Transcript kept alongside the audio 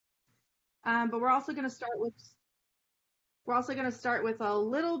But we're also going to start with a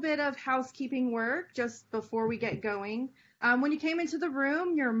little bit of housekeeping work just before we get going. When you came into the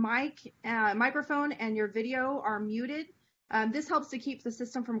room, your microphone and your video are muted. This helps to keep the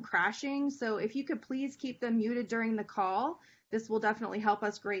system from crashing. So if you could please keep them muted during the call, this will definitely help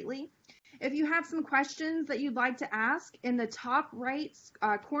us greatly. If you have some questions that you'd like to ask, in the top right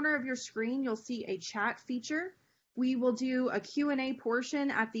corner of your screen, you'll see a chat feature. We will do a Q&A portion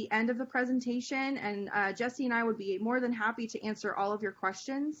at the end of the presentation, and Jesse and I would be more than happy to answer all of your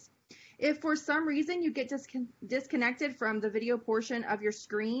questions. If for some reason you get disconnected from the video portion of your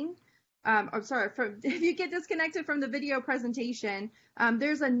screen, if you get disconnected from the video presentation,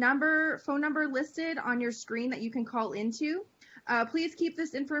 there's a phone number listed on your screen that you can call into. Please keep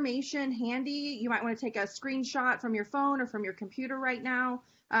this information handy. You might want to take a screenshot from your phone or from your computer right now,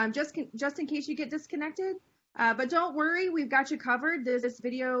 just in case you get disconnected. But don't worry, we've got you covered. This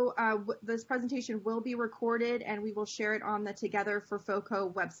presentation will be recorded, and we will share it on the Together for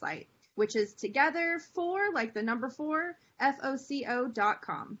FOCO website, which is together for, like the number 4,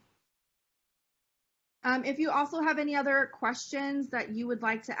 FOCO.com. If you also have any other questions that you would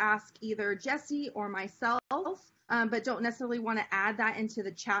like to ask either Jesse or myself, but don't necessarily want to add that into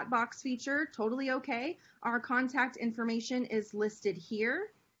the chat box feature, totally okay. Our contact information is listed here.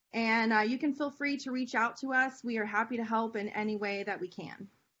 And you can feel free to reach out to us. We are happy to help in any way that we can.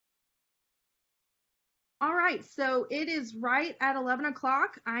 All right, so it is right at 11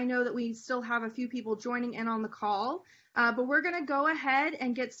 o'clock. I know that we still have a few people joining in on the call, but we're going to go ahead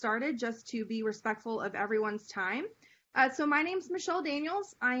and get started just to be respectful of everyone's time. So my name's Michelle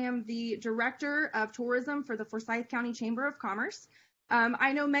Daniels. I am the Director of Tourism for the Forsyth County Chamber of Commerce.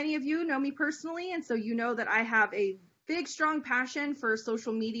 I know many of you know me personally, and so you know that I have a big, strong passion for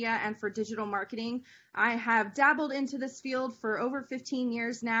social media and for digital marketing. I have dabbled into this field for over 15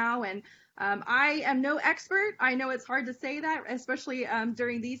 years now, and I am no expert. I know it's hard to say that, especially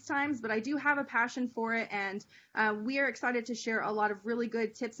during these times, but I do have a passion for it, and we are excited to share a lot of really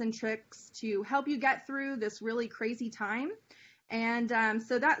good tips and tricks to help you get through this really crazy time. And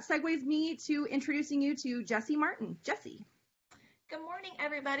so that segues me to introducing you to Jesse Martin. Jesse. Good morning,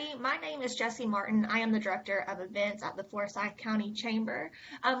 everybody. My name is Jessie Martin. I am the Director of Events at the Forsyth County Chamber.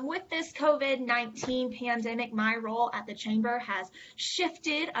 With this COVID-19 pandemic, my role at the Chamber has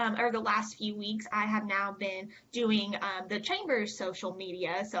shifted over the last few weeks. I have now been doing the Chamber's social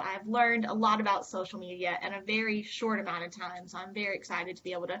media, so I've learned a lot about social media in a very short amount of time, so I'm very excited to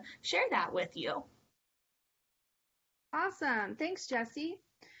be able to share that with you. Awesome. Thanks, Jesse.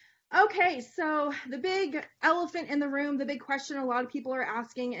 Okay, so the big elephant in the room, the big question a lot of people are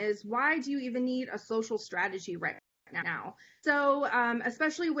asking is, why do you even need a social strategy right now? So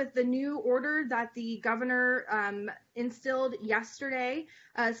especially with the new order that the governor instilled yesterday,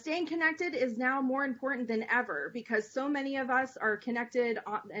 staying connected is now more important than ever because so many of us are connected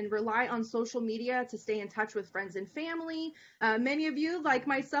and rely on social media to stay in touch with friends and family. Many of you, like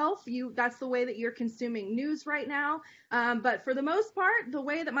myself, that's the way that you're consuming news right now. But for the most part, the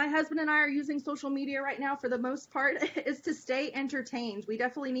way that my husband and I are using social media right now, for the most part, is to stay entertained. We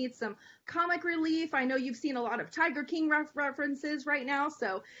definitely need some comic relief. I know you've seen a lot of Tiger King references right now.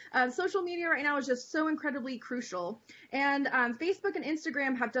 So social media right now is just so incredibly crucial. And Facebook and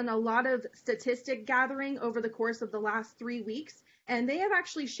Instagram have done a lot of statistic gathering over the course of the last 3 weeks. And they have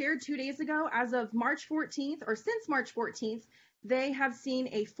actually shared 2 days ago, as of March 14th, or since March 14th, they have seen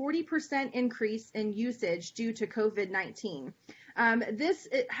a 40% increase in usage due to COVID-19.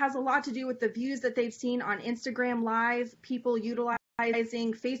 It has a lot to do with the views that they've seen on Instagram Live, people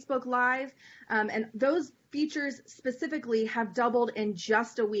utilizing Facebook Live, and those features specifically have doubled in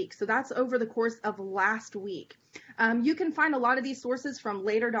just a week. So that's over the course of last week. You can find a lot of these sources from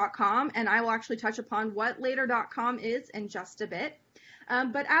later.com, and I will actually touch upon what later.com is in just a bit.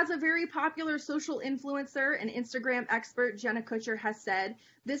 But as a very popular social influencer and Instagram expert, Jenna Kutcher, has said,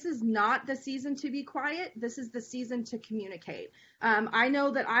 this is not the season to be quiet. This is the season to communicate. I know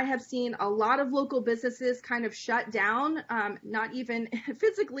that I have seen a lot of local businesses kind of shut down, not even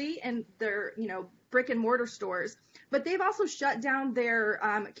physically in their, brick and mortar stores, but they've also shut down their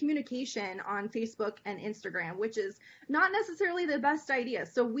communication on Facebook and Instagram, which is not necessarily the best idea.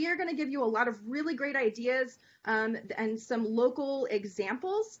 So we are going to give you a lot of really great ideas and some local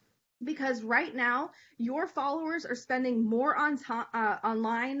examples, because right now your followers are spending more time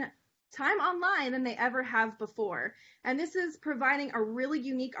online than they ever have before. And this is providing a really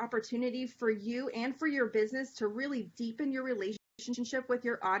unique opportunity for you and for your business to really deepen your relationship relationship with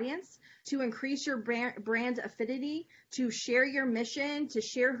your audience, to increase your brand affinity, to share your mission, to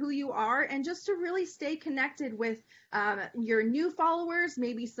share who you are, and just to really stay connected with your new followers,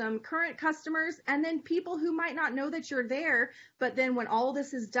 maybe some current customers, and then people who might not know that you're there, but then when all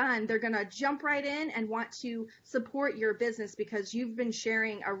this is done, they're going to jump right in and want to support your business because you've been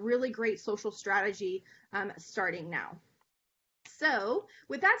sharing a really great social strategy starting now. So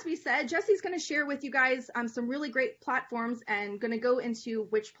with that to be said, Jesse's going to share with you guys some really great platforms and going to go into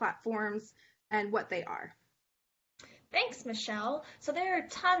which platforms and what they are. Thanks, Michelle. So there are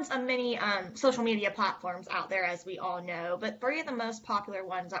tons of many social media platforms out there, as we all know, but 3 of the most popular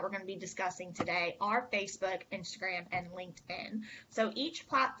ones that we're going to be discussing today are Facebook, Instagram, and LinkedIn. So each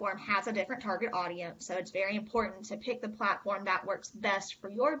platform has a different target audience, so it's very important to pick the platform that works best for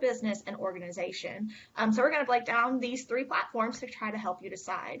your business and organization. So we're going to break down these 3 platforms to try to help you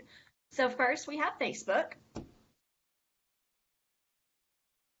decide. So first, we have Facebook.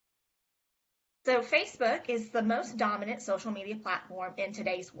 So Facebook is the most dominant social media platform in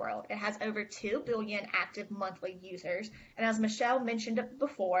today's world. It has over 2 billion active monthly users. And as Michelle mentioned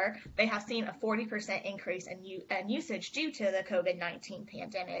before, they have seen a 40% increase in usage due to the COVID-19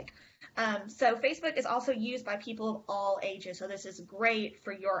 pandemic. So Facebook is also used by people of all ages. So this is great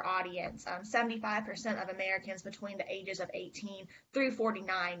for your audience. 75% of Americans between the ages of 18 through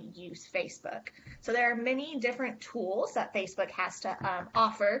 49 use Facebook. So there are many different tools that Facebook has to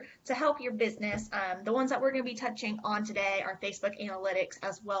offer to help your business. The ones that we're going to be touching on today are Facebook Analytics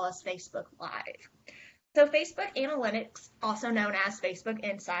as well as Facebook Live. So Facebook Analytics, also known as Facebook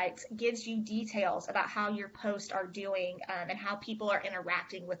Insights, gives you details about how your posts are doing and how people are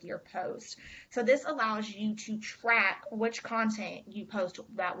interacting with your post. So this allows you to track which content you post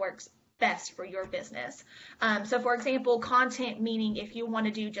that works best for your business. So for example, content meaning if you want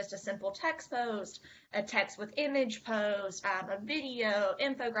to do just a simple text post, a text with image post, a video,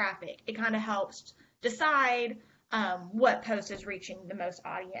 infographic, it kind of helps decide what post is reaching the most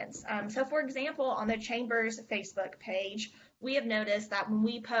audience. So for example, on the Chamber's Facebook page, we have noticed that when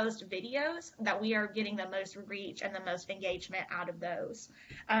we post videos that we are getting the most reach and the most engagement out of those.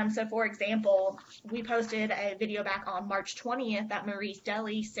 So for example, we posted a video back on March 20th that Marie's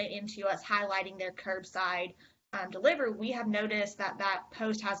Deli sent in to us highlighting their curbside delivery. We have noticed that that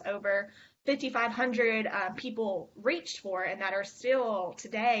post has over 5,500 people reached for and that are still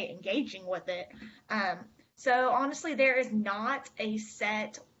today engaging with it. So honestly, there is not a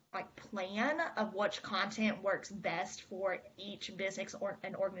set plan of which content works best for each business or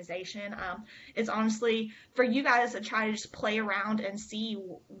an organization. It's honestly for you guys to try to just play around and see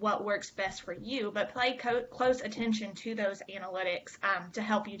what works best for you, but pay close attention to those analytics to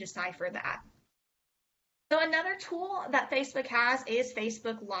help you decipher that. So another tool that Facebook has is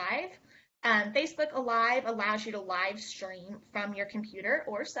Facebook Live. Facebook Live allows you to live stream from your computer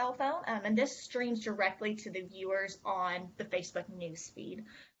or cell phone, and this streams directly to the viewers on the Facebook newsfeed.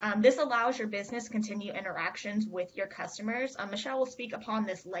 This allows your business to continue interactions with your customers. Michelle will speak upon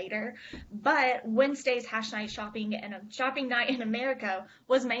this later, but Wednesday's #night shopping and shopping night in America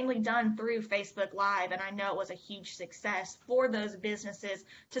was mainly done through Facebook Live, and I know it was a huge success for those businesses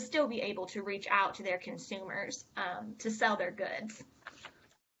to still be able to reach out to their consumers to sell their goods.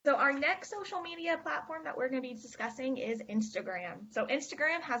 So our next social media platform that we're going to be discussing is Instagram. So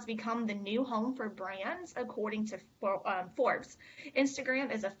Instagram has become the new home for brands, according to Forbes.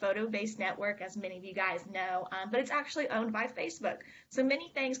 Instagram is a photo-based network, as many of you guys know, but it's actually owned by Facebook. So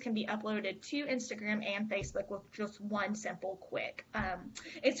many things can be uploaded to Instagram and Facebook with just one simple click.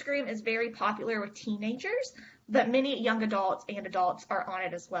 Instagram is very popular with teenagers, but many young adults and adults are on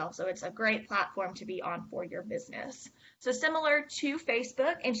it as well. So it's a great platform to be on for your business. So similar to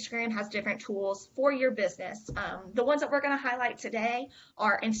Facebook, Instagram has different tools for your business. The ones that we're going to highlight today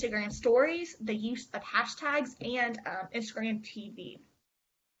are Instagram Stories, the use of hashtags, and Instagram TV.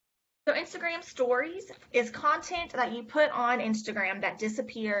 So Instagram Stories is content that you put on Instagram that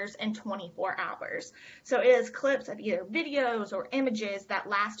disappears in 24 hours. So it is clips of either videos or images that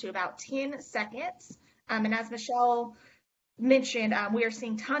last to about 10 seconds. And as Michelle mentioned, we are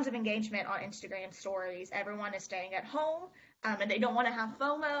seeing tons of engagement on Instagram Stories. Everyone is staying at home and they don't want to have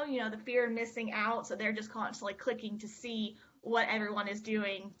FOMO, the fear of missing out. So they're just constantly clicking to see what everyone is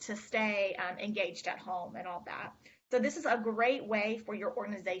doing to stay engaged at home and all that. So this is a great way for your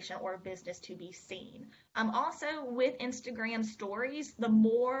organization or business to be seen. Also with Instagram Stories, the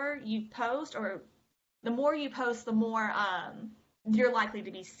more you post, the more you're likely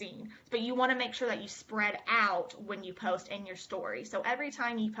to be seen, but you want to make sure that you spread out when you post in your story. So every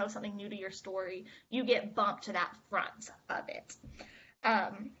time you post something new to your story, you get bumped to that front of it.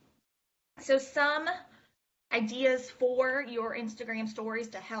 So some ideas for your Instagram stories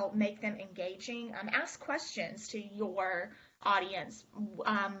to help make them engaging. Ask questions to your audience.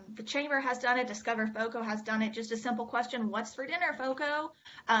 The Chamber has done it, Discover FOCO has done it. Just a simple question, what's for dinner, FOCO?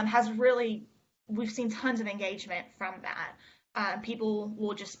 We've seen tons of engagement from that. People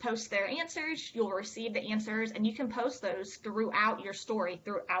will just post their answers, you'll receive the answers, and you can post those throughout your story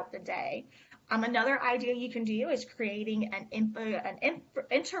throughout the day. Another idea you can do is creating an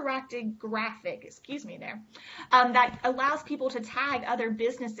interactive graphic, that allows people to tag other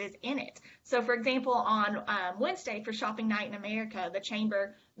businesses in it. So for example, on Wednesday for Shopping Night in America, the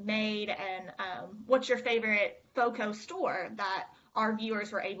Chamber made an what's your favorite FOCO store that our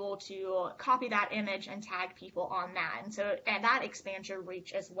viewers were able to copy that image and tag people on that. And that expands your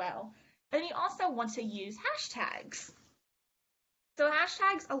reach as well. Then you also want to use hashtags. So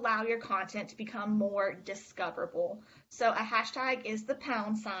hashtags allow your content to become more discoverable. So a hashtag is the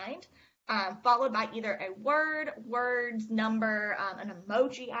 #, followed by either a word, words, number, an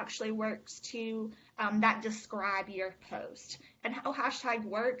emoji actually works too, that describe your post. And how hashtag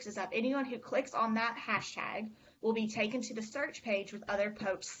works is that anyone who clicks on that hashtag will be taken to the search page with other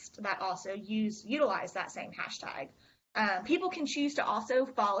posts that also utilize that same hashtag. People can choose to also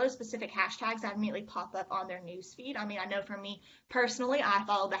follow specific hashtags that immediately pop up on their newsfeed. I mean, I know for me personally, I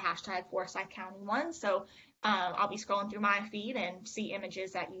follow the hashtag Forsyth County one, so I'll be scrolling through my feed and see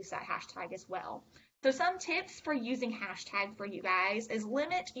images that use that hashtag as well. So some tips for using hashtag for you guys is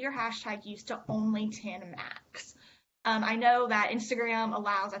limit your hashtag use to only 10 max. I know that Instagram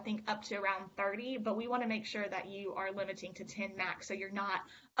allows, I think, up to around 30, but we want to make sure that you are limiting to 10 max so you're not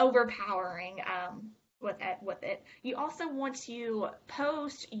overpowering with it. You also want to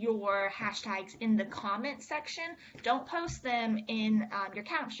post your hashtags in the comment section. Don't post them in your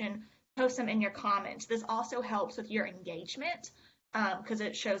caption, post them in your comments. This also helps with your engagement because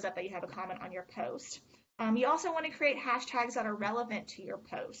it shows up that you have a comment on your post. You also want to create hashtags that are relevant to your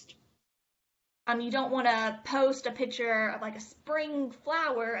post. You don't want to post a picture of like a spring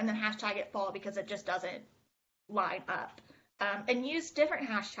flower and then hashtag it fall because it just doesn't line up. And use different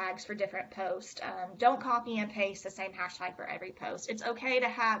hashtags for different posts. Don't copy and paste the same hashtag for every post. It's okay to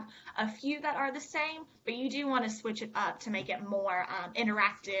have a few that are the same, but you do want to switch it up to make it more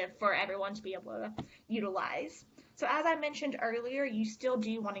interactive for everyone to be able to utilize. So as I mentioned earlier, you still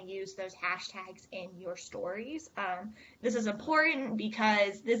do want to use those hashtags in your stories. This is important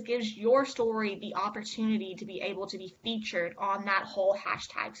because this gives your story the opportunity to be able to be featured on that whole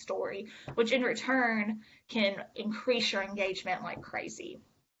hashtag story, which in return can increase your engagement like crazy.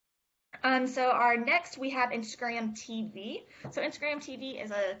 So our next we have Instagram TV. So Instagram TV is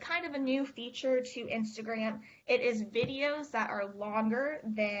a kind of a new feature to Instagram. It is videos that are longer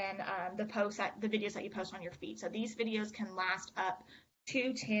than the videos that you post on your feed. So these videos can last up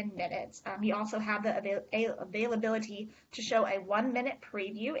to 10 minutes. You also have the availability to show a 1-minute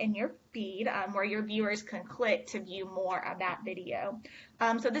preview in your feed where your viewers can click to view more of that video.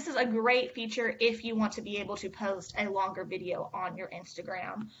 So this is a great feature if you want to be able to post a longer video on your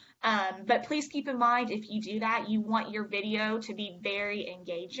Instagram. But please keep in mind, if you do that, you want your video to be very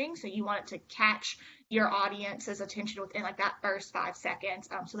engaging. So you want it to catch your audience's attention within like that first 5 seconds.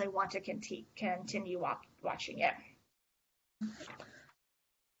 So they want to continue watching it.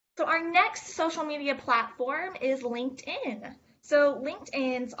 So our next social media platform is LinkedIn. So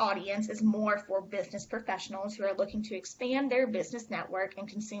LinkedIn's audience is more for business professionals who are looking to expand their business network and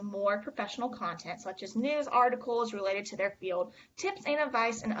consume more professional content, such as news articles related to their field, tips and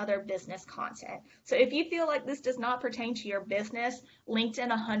advice, and other business content. So if you feel like this does not pertain to your business,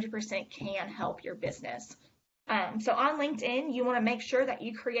 LinkedIn 100% can help your business. So on LinkedIn, you want to make sure that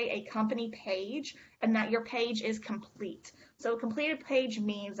you create a company page and that your page is complete. So a completed page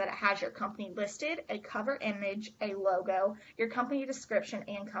means that it has your company listed, a cover image, a logo, your company description,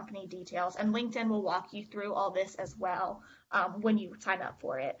 and company details. And LinkedIn will walk you through all this as well when you sign up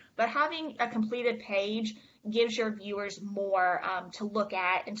for it. But having a completed page gives your viewers more to look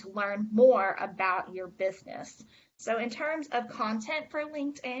at and to learn more about your business. So in terms of content for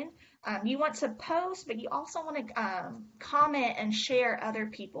LinkedIn, you want to post, but you also want to comment and share other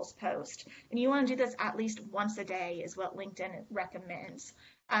people's posts. And you want to do this at least once a day is what LinkedIn recommends.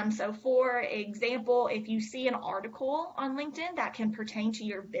 So for example, if you see an article on LinkedIn that can pertain to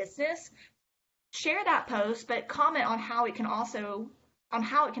your business, share that post, but comment on how it can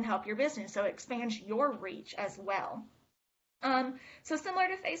help your business. So it expands your reach as well. So similar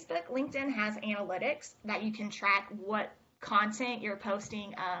to Facebook, LinkedIn has analytics that you can track what content you're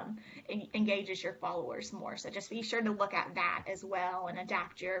posting engages your followers more. So just be sure to look at that as well and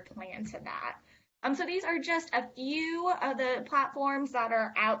adapt your plan to that. So these are just a few of the platforms that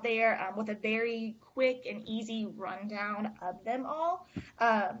are out there with a very quick and easy rundown of them all.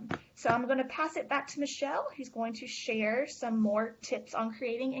 So I'm going to pass it back to Michelle, who's going to share some more tips on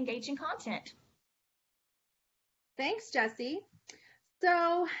creating engaging content. Thanks, Jesse.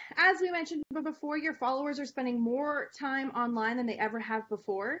 So, as we mentioned before, your followers are spending more time online than they ever have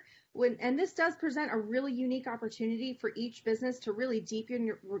before. And this does present a really unique opportunity for each business to really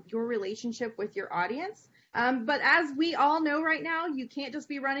deepen your relationship with your audience. But as we all know right now, you can't just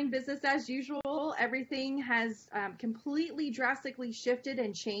be running business as usual. Everything has completely drastically shifted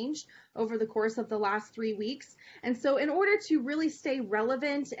and changed over the course of the last 3 weeks. And so in order to really stay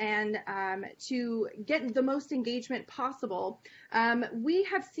relevant and to get the most engagement possible, we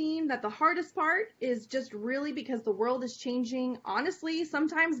have seen that the hardest part is just really because the world is changing, honestly,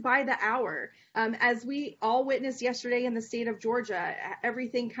 sometimes by the hour. As we all witnessed yesterday in the state of Georgia,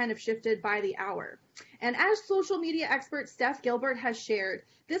 everything kind of shifted by the hour. And as social media expert Steph Gilbert has shared,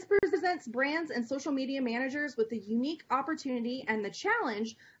 this presents brands and social media managers with the unique opportunity and the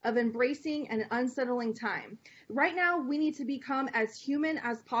challenge of embracing an unsettling time. Right now, we need to become as human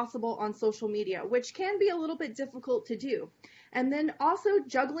as possible on social media, which can be a little bit difficult to do. And then also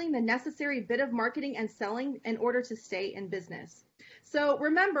juggling the necessary bit of marketing and selling in order to stay in business. So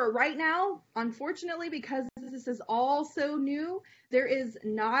remember, right now, unfortunately, because this is all so new, there's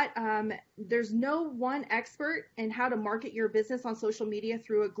no one expert in how to market your business on social media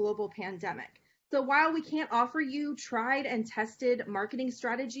through a global pandemic. So while we can't offer you tried and tested marketing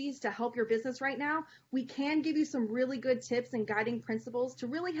strategies to help your business right now, we can give you some really good tips and guiding principles to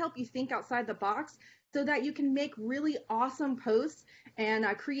really help you think outside the box so that you can make really awesome posts and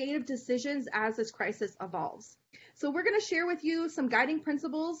creative decisions as this crisis evolves. So we're going to share with you some guiding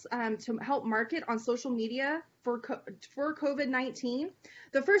principles to help market on social media for COVID-19.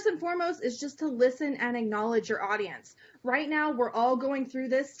 The first and foremost is just to listen and acknowledge your audience. Right now, we're all going through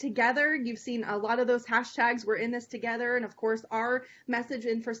this together. You've seen a lot of those hashtags. We're in this together. And of course, our message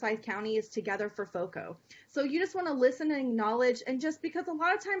in Forsyth County is Together for FOCO. So you just want to listen and acknowledge, and just because a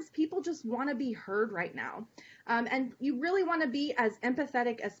lot of times people just want to be heard right now. And you really want to be as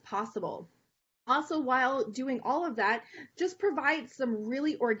empathetic as possible. Also, while doing all of that, just provide some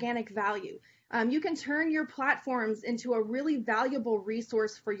really organic value. You can turn your platforms into a really valuable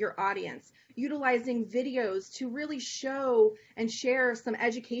resource for your audience, utilizing videos to really show and share some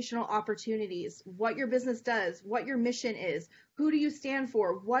educational opportunities, what your business does, what your mission is, who do you stand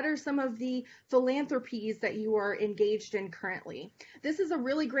for, what are some of the philanthropies that you are engaged in currently. This is a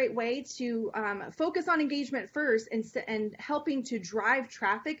really great way to focus on engagement first and helping to drive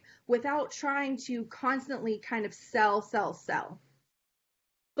traffic without trying to constantly kind of sell.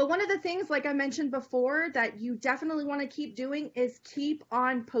 But one of the things, like I mentioned before, that you definitely want to keep doing is keep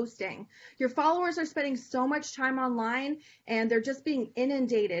on posting. Your followers are spending so much time online and they're just being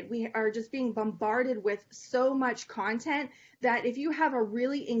inundated. We are just being bombarded with so much content that if you have a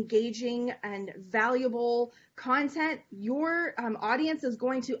really engaging and valuable content, your audience is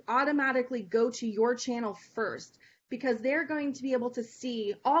going to automatically go to your channel first, because they're going to be able to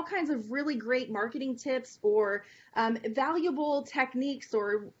see all kinds of really great marketing tips or valuable techniques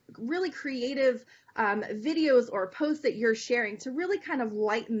or really creative videos or posts that you're sharing to really kind of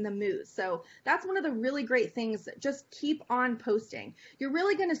lighten the mood. So that's one of the really great things. Just keep on posting. You're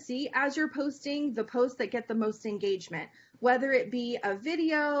really going to see as you're posting the posts that get the most engagement, whether it be a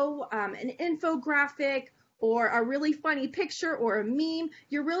video, an infographic, or a really funny picture or a meme.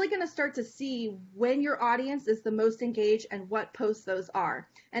 You're really going to start to see when your audience is the most engaged and what posts those are.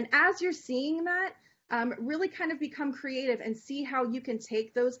 And as you're seeing that, really kind of become creative and see how you can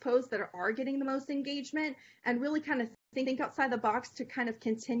take those posts that are getting the most engagement and really kind of think outside the box to kind of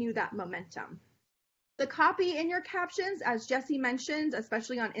continue that momentum. The copy in your captions, as Jesse mentioned,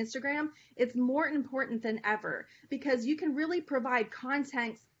 especially on Instagram, it's more important than ever because you can really provide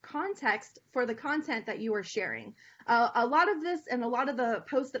context for the content that you are sharing. A lot of this and a lot of the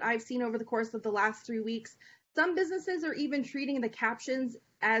posts that I've seen over the course of the last 3 weeks, some businesses are even treating the captions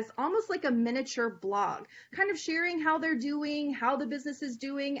as almost like a miniature blog, kind of sharing how they're doing, how the business is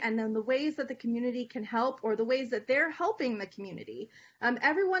doing, and then the ways that the community can help or the ways that they're helping the community.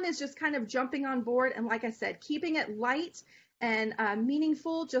 Everyone is just kind of jumping on board, and like I said, keeping it light and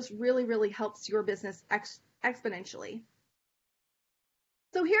meaningful just really, really helps your business exponentially.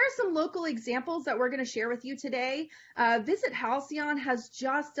 So here are some local examples that we're going to share with you today. Visit Halcyon has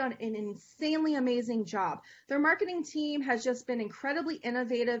just done an insanely amazing job. Their marketing team has just been incredibly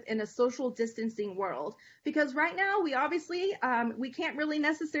innovative in a social distancing world, because right now we obviously we can't really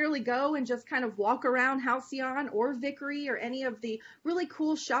necessarily go and just kind of walk around Halcyon or Vickery or any of the really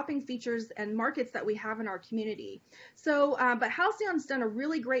cool shopping features and markets that we have in our community. So, but Halcyon's done a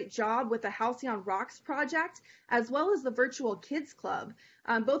really great job with the Halcyon Rocks project, as well as the Virtual Kids Club.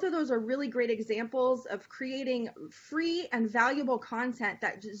 Both of those are really great examples of creating free and valuable content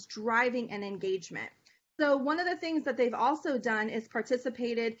that is driving an engagement. So one of the things that they've also done is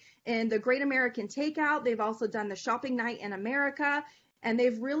participated in the Great American Takeout. They've also done the Shopping Night in America, and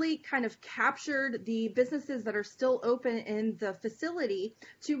they've really kind of captured the businesses that are still open in the facility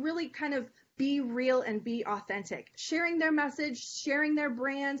to really kind of be real and be authentic, sharing their message, sharing their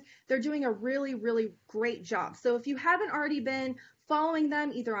brand. They're doing a really, really great job. So if you haven't already been following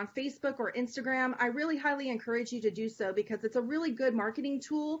them either on Facebook or Instagram, I really highly encourage you to do so, because it's a really good marketing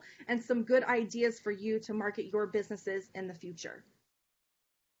tool and some good ideas for you to market your businesses in the future.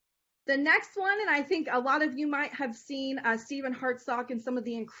 The next one, and I think a lot of you might have seen Stephen Hartsock and some of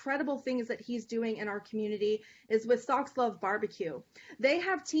the incredible things that he's doing in our community, is with Sox Love Barbecue. They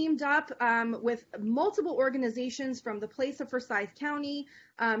have teamed up with multiple organizations from the place of Forsyth County.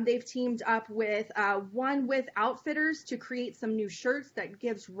 They've teamed up with One With Outfitters to create some new shirts that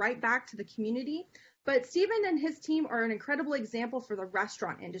gives right back to the community. But Stephen and his team are an incredible example for the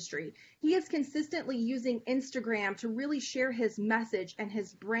restaurant industry. He is consistently using Instagram to really share his message and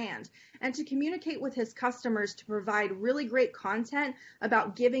his brand, and to communicate with his customers to provide really great content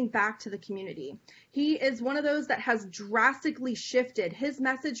about giving back to the community. He is one of those that has drastically shifted. His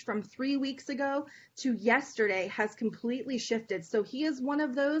message from 3 weeks ago to yesterday has completely shifted. So he is one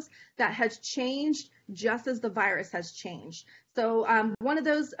of those that has changed just as the virus has changed. So one of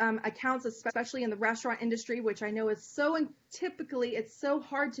those accounts, especially in the restaurant industry, which I know is so typically it's so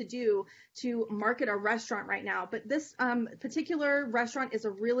hard to do to market a restaurant right now. But this particular restaurant is a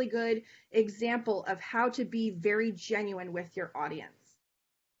really good example of how to be very genuine with your audience.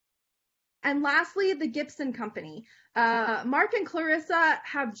 And lastly, the Gibson Company. Mark and Clarissa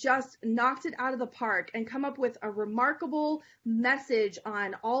have just knocked it out of the park and come up with a remarkable message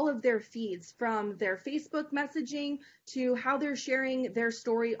on all of their feeds, from their Facebook messaging to how they're sharing their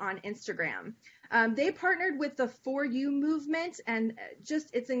story on Instagram. They partnered with the For You movement, and just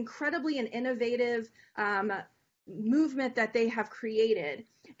it's incredibly an innovative movement that they have created.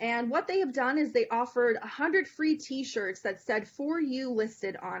 And what they have done is they offered 100 free t-shirts that said For You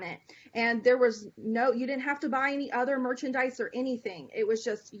listed on it. And there was you didn't have to buy any other merchandise or anything. It was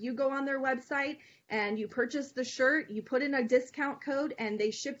just you go on their website and you purchase the shirt, you put in a discount code, and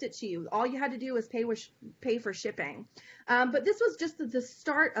they shipped it to you. All you had to do was pay for shipping. But this was just the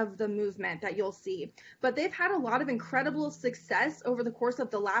start of the movement that you'll see. But they've had a lot of incredible success over the course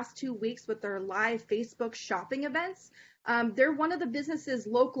of the last 2 weeks with their live Facebook shopping events. They're one of the businesses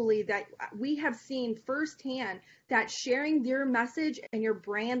locally that we have seen firsthand that sharing your message and your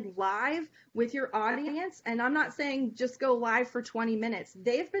brand live with your audience, and I'm not saying just go live for 20 minutes.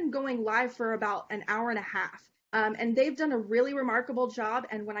 They've been going live for about an hour and a half. And they've done a really remarkable job.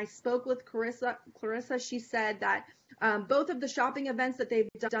 And when I spoke with Clarissa, she said that both of the shopping events that they've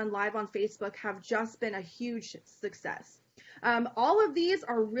done live on Facebook have just been a huge success. All of these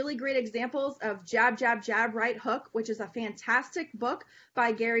are really great examples of Jab, Jab, Jab, Right Hook, which is a fantastic book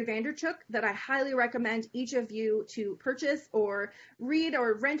by Gary Vaynerchuk that I highly recommend each of you to purchase or read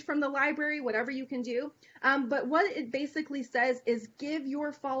or rent from the library, whatever you can do. But what it basically says is give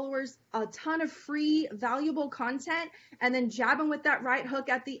your followers a ton of free, valuable content, and then jab them with that right hook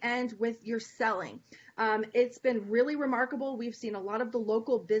at the end with your selling. It's been really remarkable. We've seen a lot of the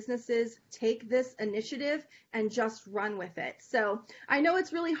local businesses take this initiative and just run with it. So I know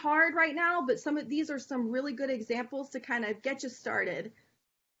it's really hard right now, but some of these are some really good examples to kind of get you started.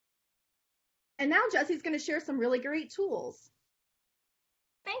 And now Jesse's going to share some really great tools.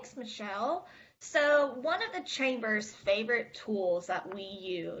 Thanks, Michelle. So one of the Chamber's favorite tools that we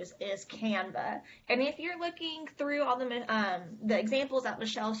use is Canva. And if you're looking through all the examples that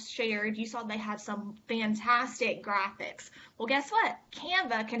Michelle shared, you saw they had some fantastic graphics. Well, guess what?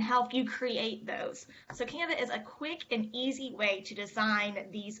 Canva can help you create those. So Canva is a quick and easy way to design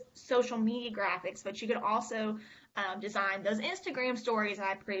these social media graphics, but you could also design those Instagram stories that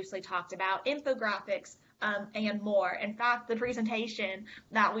I previously talked about, infographics, and more. In fact, the presentation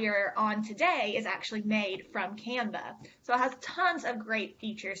that we are on today is actually made from Canva. So it has tons of great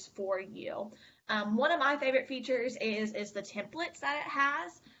features for you. One of my favorite features is the templates that it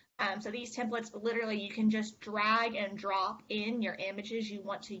has. So these templates, literally, you can just drag and drop in your images you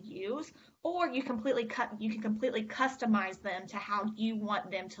want to use, or you can completely customize them to how you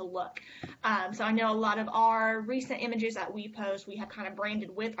want them to look. So I know a lot of our recent images that we post, we have kind of branded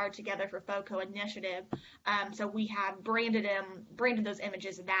with our Together for FOCO initiative. So we have branded those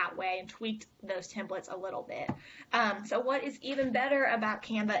images that way and tweaked those templates a little bit. So what is even better about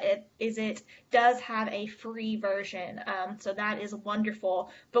Canva is it does have a free version. So that is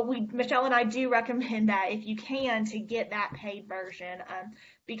wonderful. But Michelle and I do recommend that if you can to get that paid version,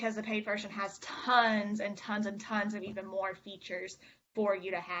 because the paid version has tons and tons and tons of even more features for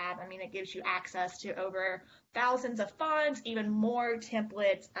you to have. I mean, it gives you access to over thousands of fonts, even more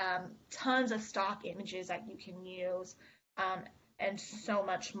templates, tons of stock images that you can use, and so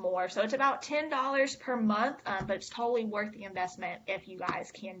much more. So it's about $10 per month, but it's totally worth the investment if you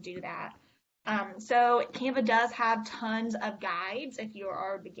guys can do that. So Canva does have tons of guides if you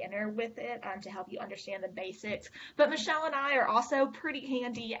are a beginner with it, to help you understand the basics. But Michelle and I are also pretty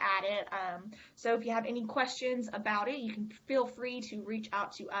handy at it. So if you have any questions about it, you can feel free to reach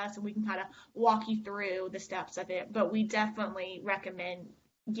out to us and we can kind of walk you through the steps of it. But we definitely recommend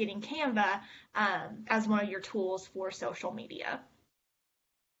getting Canva as one of your tools for social media.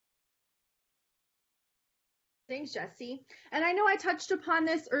 Thanks, Jesse. And I know I touched upon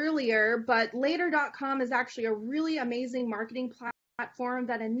this earlier, but later.com is actually a really amazing marketing platform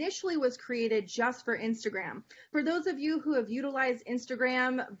that initially was created just for Instagram. For those of you who have utilized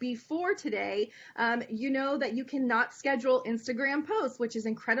Instagram before today, you know that you cannot schedule Instagram posts, which is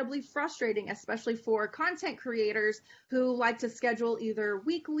incredibly frustrating, especially for content creators who like to schedule either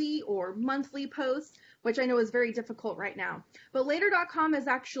weekly or monthly posts, which I know is very difficult right now. But later.com has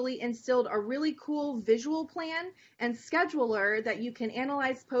actually instilled a really cool visual plan and scheduler that you can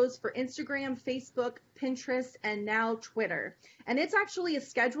analyze posts for Instagram, Facebook, Pinterest, and now Twitter. And it's actually a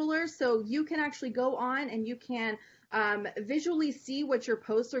scheduler, so you can actually go on and you can visually see what your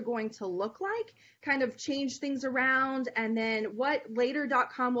posts are going to look like, kind of change things around, and then what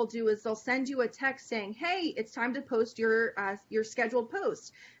later.com will do is they'll send you a text saying, hey, it's time to post your scheduled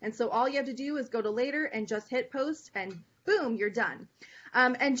post. And so all you have to do is go to later and just hit post, and boom, you're done.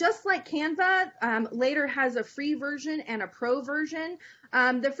 And just like Canva, Later has a free version and a pro version.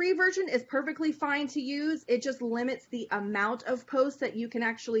 The free version is perfectly fine to use. It just limits the amount of posts that you can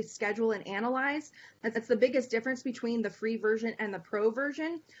actually schedule and analyze. That's the biggest difference between the free version and the pro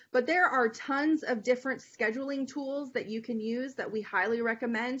version. But there are tons of different scheduling tools that you can use that we highly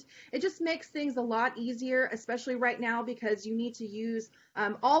recommend. It just makes things a lot easier, especially right now, because you need to use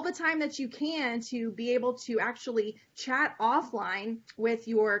all the time that you can to be able to actually chat offline with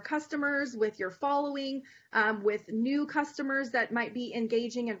your customers, with your following, with new customers that might be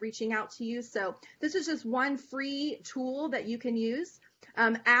engaging and reaching out to you. So this is just one free tool that you can use.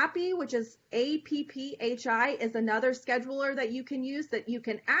 Appy, which is APPHI, is another scheduler that you can use that you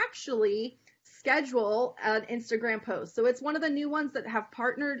can actually schedule an Instagram post. So it's one of the new ones that have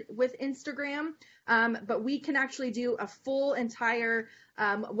partnered with Instagram, but we can actually do a full entire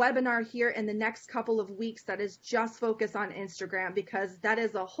webinar here in the next couple of weeks that is just focused on Instagram, because that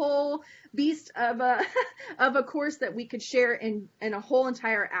is a whole beast of a course that we could share in a whole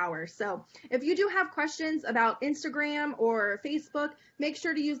entire hour. So if you do have questions about Instagram or Facebook, make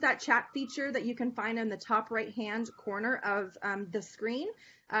sure to use that chat feature that you can find in the top right hand corner of the screen,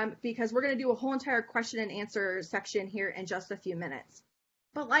 because we're going to do a whole entire question and answer section here in just a few minutes.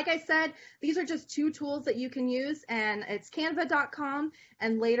 But like I said, these are just two tools that you can use, and it's canva.com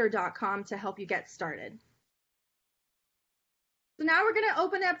and later.com to help you get started. So now we're going to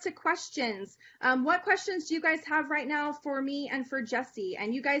open up to questions. What questions do you guys have right now for me and for Jesse?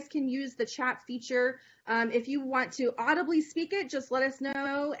 And you guys can use the chat feature. If you want to audibly speak it, just let us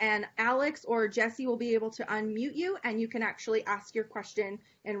know, and Alex or Jesse will be able to unmute you, and you can actually ask your question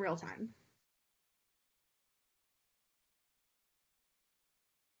in real time.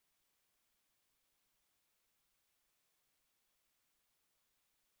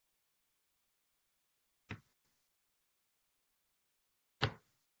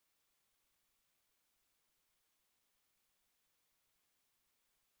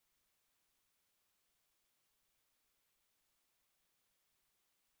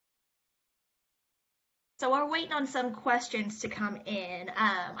 So we're waiting on some questions to come in.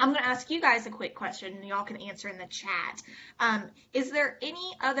 I'm going to ask you guys a quick question, and y'all can answer in the chat. Is there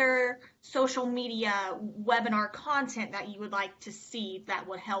any other social media webinar content that you would like to see that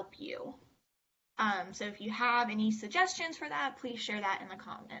would help you? So if you have any suggestions for that, please share that in the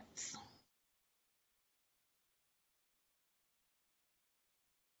comments.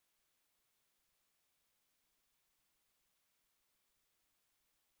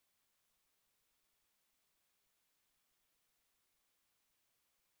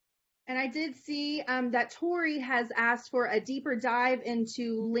 And I did see that Tori has asked for a deeper dive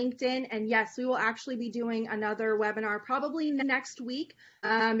into LinkedIn. And yes, we will actually be doing another webinar probably next week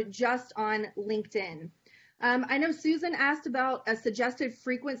just on LinkedIn. I know Susan asked about a suggested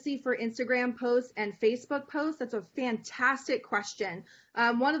frequency for Instagram posts and Facebook posts. That's a fantastic question.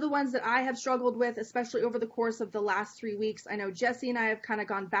 One of the ones that I have struggled with, especially over the course of the last 3 weeks, I know Jesse and I have kind of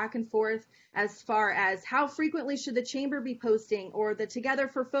gone back and forth as far as how frequently should the chamber be posting, or the Together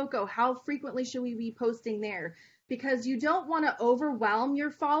for FOCO, how frequently should we be posting there? Because you don't want to overwhelm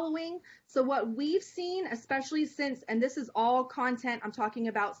your following. So what we've seen, especially since, and this is all content I'm talking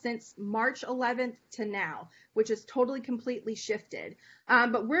about since March 11th to now, which is totally completely shifted.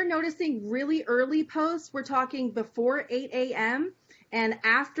 But we're noticing really early posts. We're talking before 8 a.m. and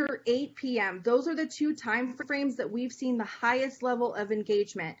after 8 p.m. Those are the two time frames that we've seen the highest level of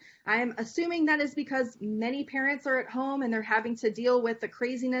engagement. I'm assuming that is because many parents are at home and they're having to deal with the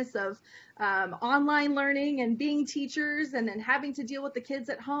craziness of online learning and being teachers, and then having to deal with the kids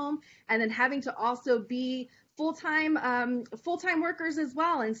at home, and then having to also be full-time workers as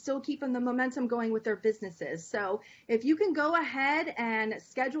well, and still keeping the momentum going with their businesses. So if you can go ahead and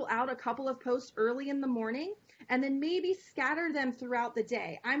schedule out a couple of posts early in the morning, and then maybe scatter them throughout the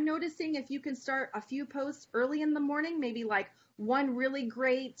day. I'm noticing if you can start a few posts early in the morning, maybe like one really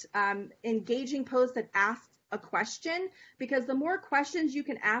great engaging post that asks a question, because the more questions you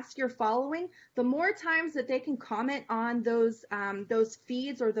can ask your following, the more times that they can comment on those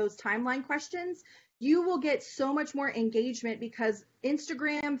feeds or those timeline questions, you will get so much more engagement, because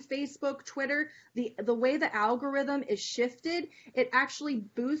Instagram, Facebook, Twitter, the way the algorithm is shifted, it actually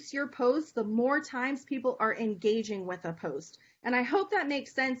boosts your posts the more times people are engaging with a post. And I hope that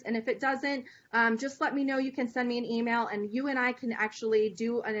makes sense. And if it doesn't, just let me know. You can send me an email, and you and I can actually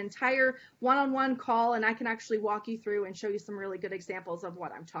do an entire one-on-one call, and I can actually walk you through and show you some really good examples of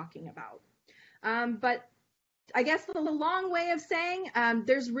what I'm talking about. But I guess the long way of saying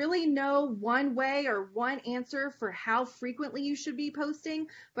there's really no one way or one answer for how frequently you should be posting.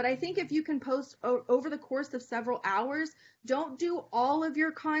 But I think if you can post over the course of several hours, don't do all of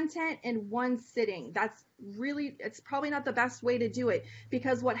your content in one sitting. It's probably not the best way to do it,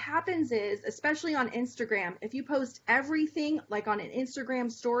 because what happens is, especially on Instagram, if you post everything like on an Instagram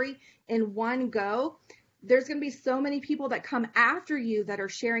story in one go, there's going to be so many people that come after you that are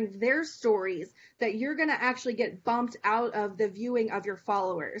sharing their stories that you're going to actually get bumped out of the viewing of your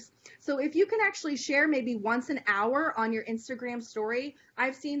followers. So if you can actually share maybe once an hour on your Instagram story,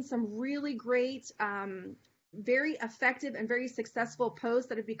 I've seen some really great, very effective and very successful posts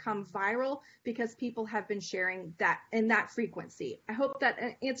that have become viral because people have been sharing that in that frequency. I hope that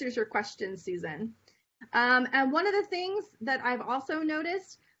answers your question, Susan. And one of the things that I've also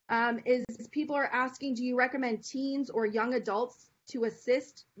noticed is people are asking, do you recommend teens or young adults to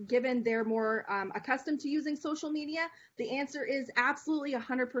assist, given they're more accustomed to using social media? The answer is absolutely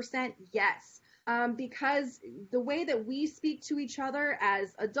 100% yes. Because the way that we speak to each other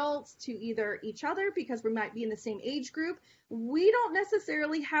as adults, to either each other, because we might be in the same age group, we don't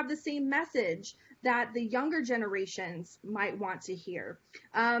necessarily have the same message that the younger generations might want to hear.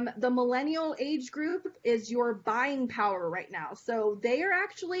 The millennial age group is your buying power right now. So they are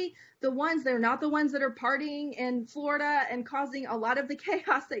actually they're not the ones that are partying in Florida and causing a lot of the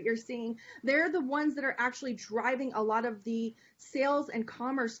chaos that you're seeing. They're the ones that are actually driving a lot of the sales and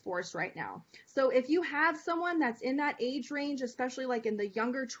commerce force right now. So if you have someone that's in that age range, especially like in the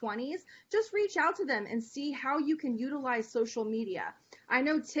younger 20s, just reach out to them and see how you can utilize social media. I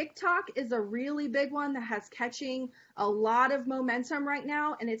know TikTok is a really big one that has catching a lot of momentum right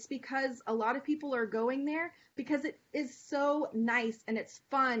now, and it's because a lot of people are going there because it is so nice and it's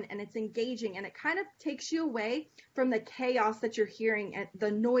fun and it's engaging, and it kind of takes you away from the chaos that you're hearing and the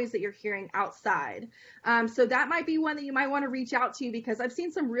noise that you're hearing outside. So that might be one that you might want to reach out to, because I've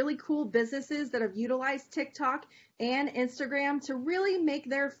seen some really cool businesses that have utilized TikTok and Instagram to really make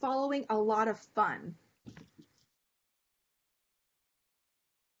their following a lot of fun.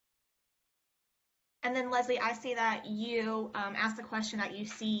 And then Leslie, I see that you asked the question that you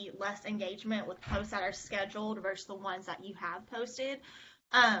see less engagement with posts that are scheduled versus the ones that you have posted.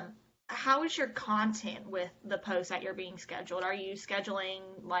 How is your content with the posts that you're being scheduled? Are you scheduling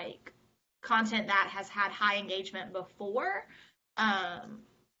like content that has had high engagement before?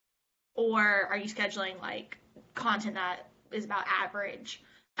 Or are you scheduling like content that is about average?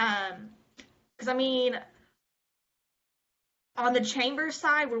 Because I mean, on the chamber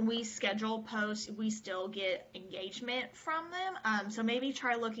side, when we schedule posts, we still get engagement from them. So maybe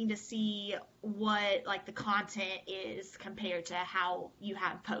try looking to see what like the content is compared to how you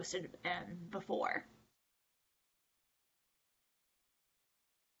have posted before.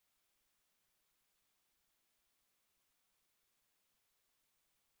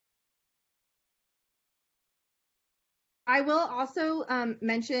 I will also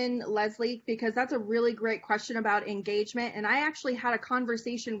mention Leslie because that's a really great question about engagement. And I actually had a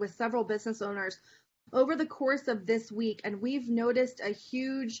conversation with several business owners over the course of this week, and we've noticed a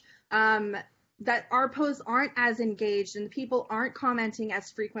huge that our posts aren't as engaged and people aren't commenting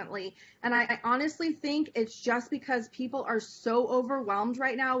as frequently. And I honestly think it's just because people are so overwhelmed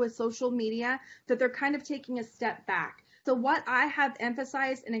right now with social media that they're kind of taking a step back. So what I have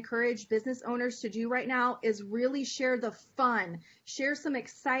emphasized and encouraged business owners to do right now is really share the fun, share some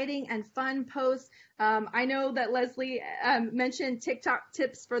exciting and fun posts. I know that Leslie mentioned TikTok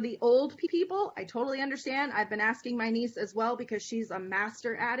tips for the old people. I totally understand. I've been asking my niece as well because she's a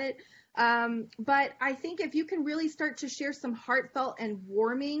master at it. But I think if you can really start to share some heartfelt and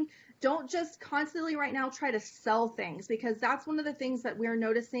warming, don't just constantly right now try to sell things, because that's one of the things that we're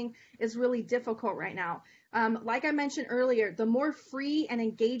noticing is really difficult right now. Like I mentioned earlier, the more free and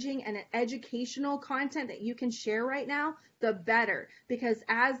engaging and educational content that you can share right now, the better. Because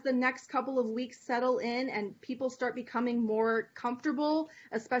as the next couple of weeks settle in and people start becoming more comfortable,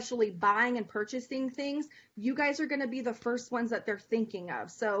 especially buying and purchasing things, you guys are going to be the first ones that they're thinking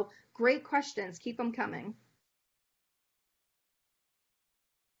of. So great questions. Keep them coming.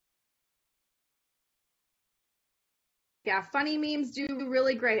 Yeah, funny memes do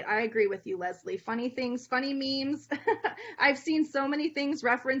really great. I agree with you, Leslie. Funny things, funny memes. I've seen so many things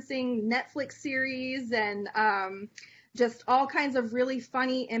referencing Netflix series and just all kinds of really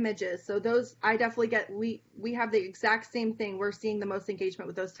funny images. So those I definitely get. We have the exact same thing. We're seeing the most engagement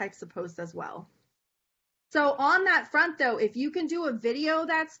with those types of posts as well. So on that front, though, if you can do a video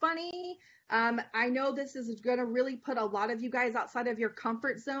that's funny, I know this is going to really put a lot of you guys outside of your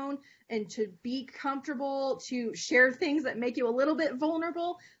comfort zone, and to be comfortable to share things that make you a little bit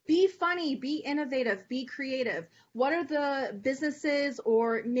vulnerable. Be funny, be innovative, be creative. What are the businesses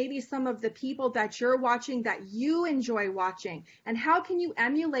or maybe some of the people that you're watching that you enjoy watching? And how can you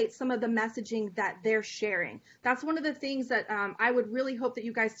emulate some of the messaging that they're sharing? That's one of the things that I would really hope that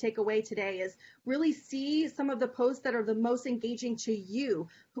you guys take away today is really see some of the posts that are the most engaging to you.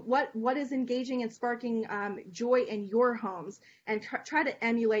 What is engaging and sparking joy in your homes, and try to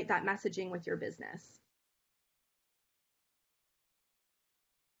emulate that messaging with your business.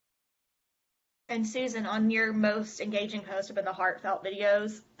 And Susan, on your most engaging post have been the heartfelt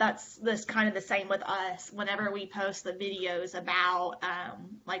videos. That's this kind of the same with us. Whenever we post the videos about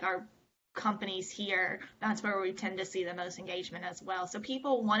like our companies here, that's where we tend to see the most engagement as well. So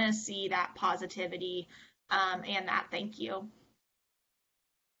people want to see that positivity and that thank you.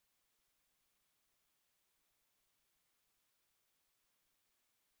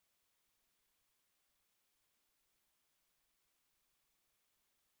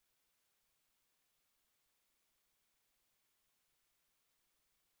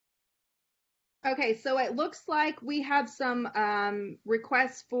 Okay, so it looks like we have some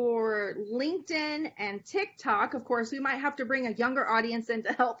requests for LinkedIn and TikTok. Of course, we might have to bring a younger audience in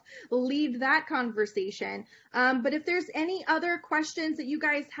to help lead that conversation. But if there's any other questions that you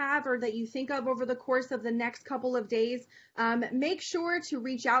guys have or that you think of over the course of the next couple of days, make sure to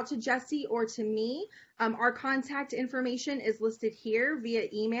reach out to Jesse or to me. Our contact information is listed here via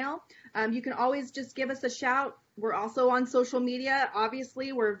email. You can always just give us a shout. We're also on social media.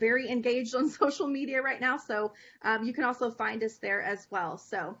 Obviously, we're very engaged on social media right now, so you can also find us there as well.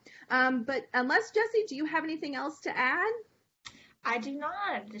 So, but unless, Jesse, do you have anything else to add? I do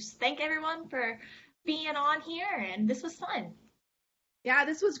not. Just thank everyone for being on here, and this was fun. Yeah,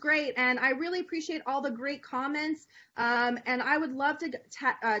 this was great, and I really appreciate all the great comments. And I would love to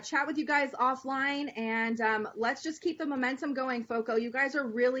chat with you guys offline, and let's just keep the momentum going, Foco. You guys are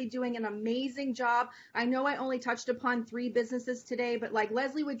really doing an amazing job. I know I only touched upon 3 businesses today, but like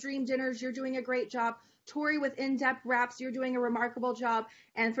Leslie with Dream Dinners, you're doing a great job. Tori with In-Depth Wraps, you're doing a remarkable job.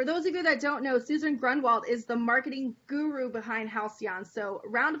 And for those of you that don't know, Susan Grunwald is the marketing guru behind Halcyon. So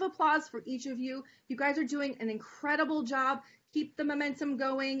round of applause for each of you. You guys are doing an incredible job. Keep the momentum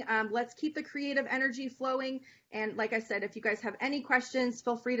going. Let's keep the creative energy flowing. And like I said, if you guys have any questions,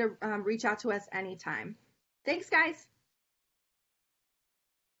 feel free to reach out to us anytime. Thanks, guys.